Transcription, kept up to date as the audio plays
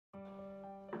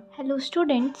Hello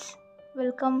students,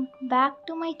 welcome back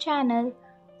to my channel.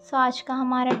 सो आज का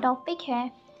हमारा टॉपिक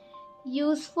है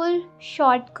यूज़फुल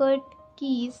शॉर्टकट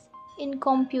कीज़ इन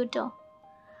कंप्यूटर।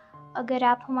 अगर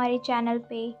आप हमारे चैनल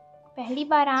पे पहली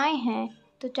बार आए हैं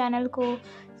तो चैनल को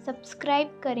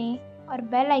सब्सक्राइब करें और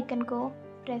बेल आइकन को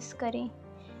प्रेस करें।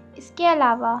 इसके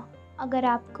अलावा अगर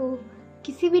आपको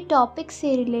किसी भी टॉपिक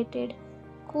से रिलेटेड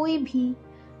कोई भी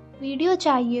वीडियो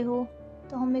चाहिए हो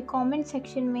तो हमें कमेंट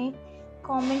सेक्शन में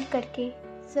कमेंट करके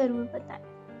ज़रूर बताएं।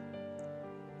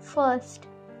 First,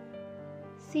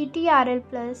 Ctrl+A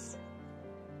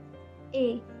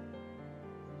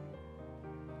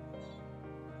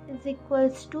is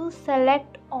equals to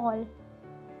select all.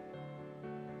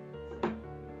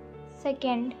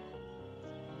 Second,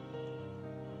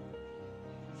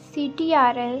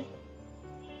 Ctrl+B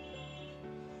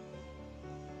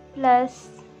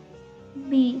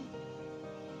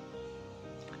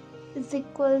is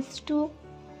equals to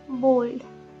bold.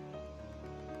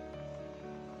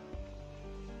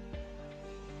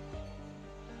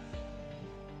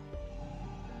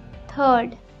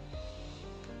 Third,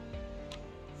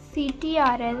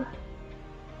 Ctrl+C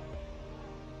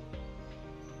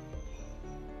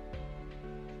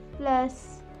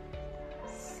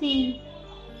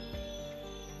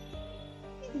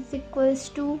is equals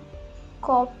to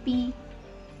copy.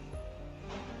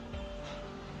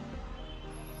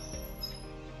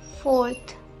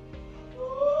 Fourth,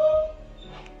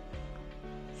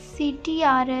 Ctrl+D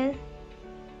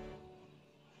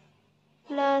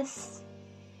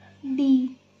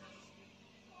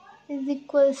is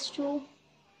equals to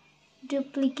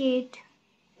duplicate.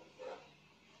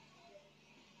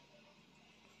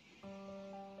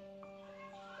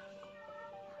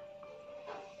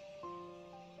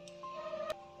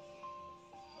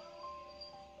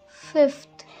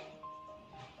 Fifth,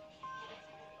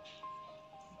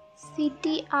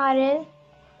 Ctrl+E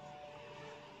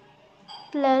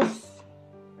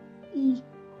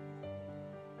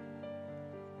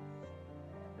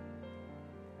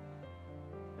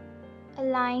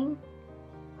align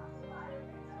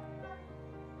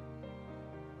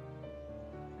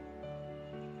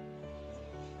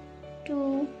to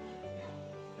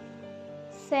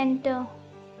center.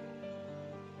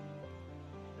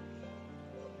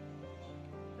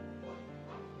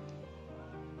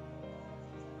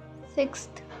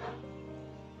 Sixth,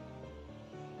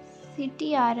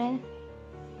 Ctrl+F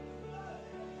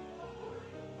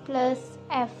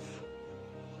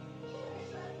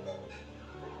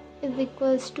is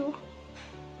equals to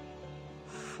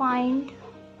find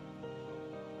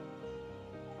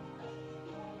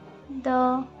the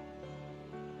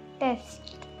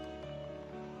text.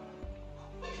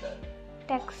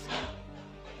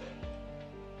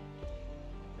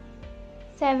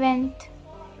 Seventh,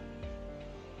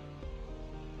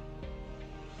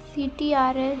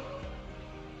 Ctrl+G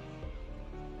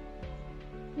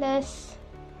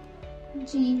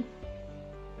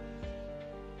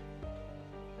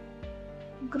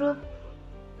group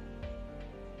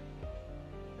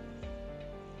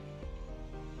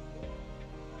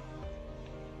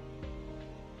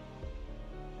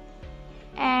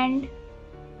and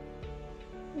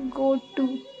go to.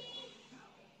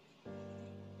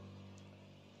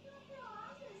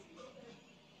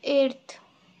 Eighth,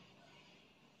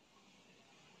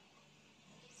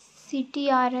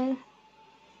 Ctrl+H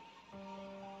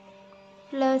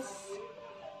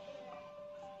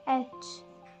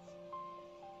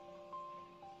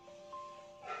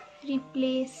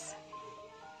replace.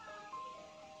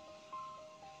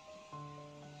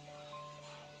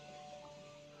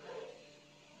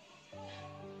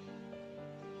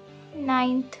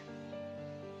 Ninth,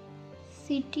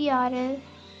 Ctrl+I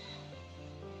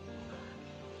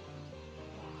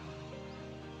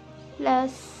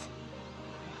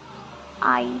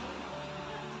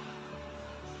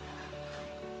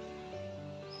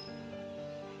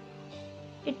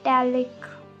italic.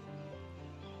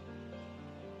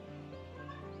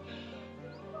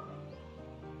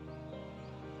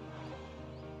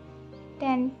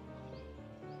 10th,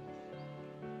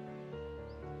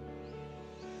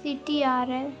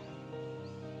 Ctrl+J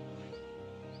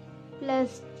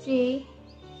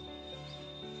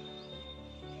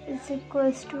is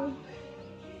equals to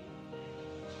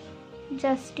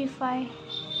justify.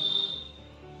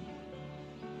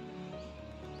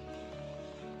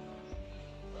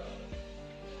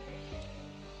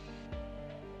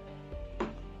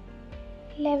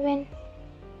 11,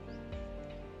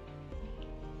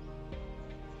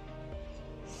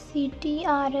 Ctrl+K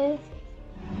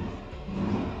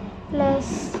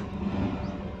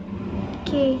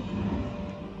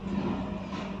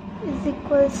is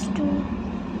equals to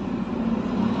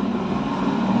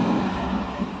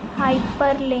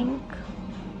hyperlink,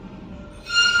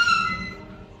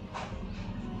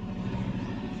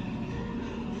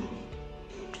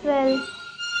 12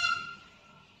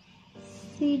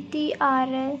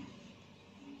 Ctrl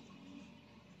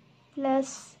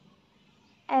plus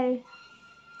L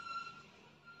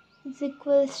is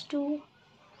equals to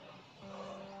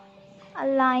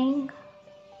align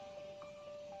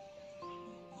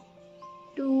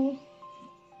to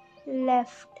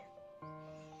left.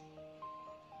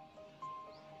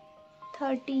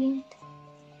 13th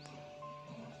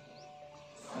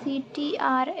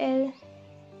Ctrl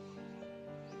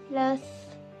plus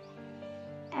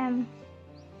M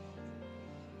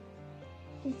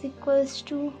is equals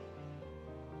to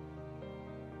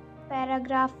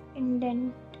paragraph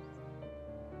indent.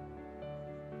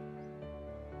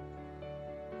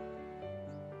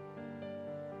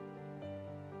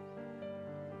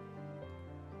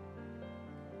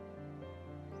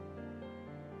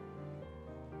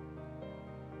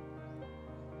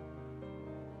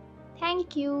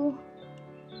 Thank you.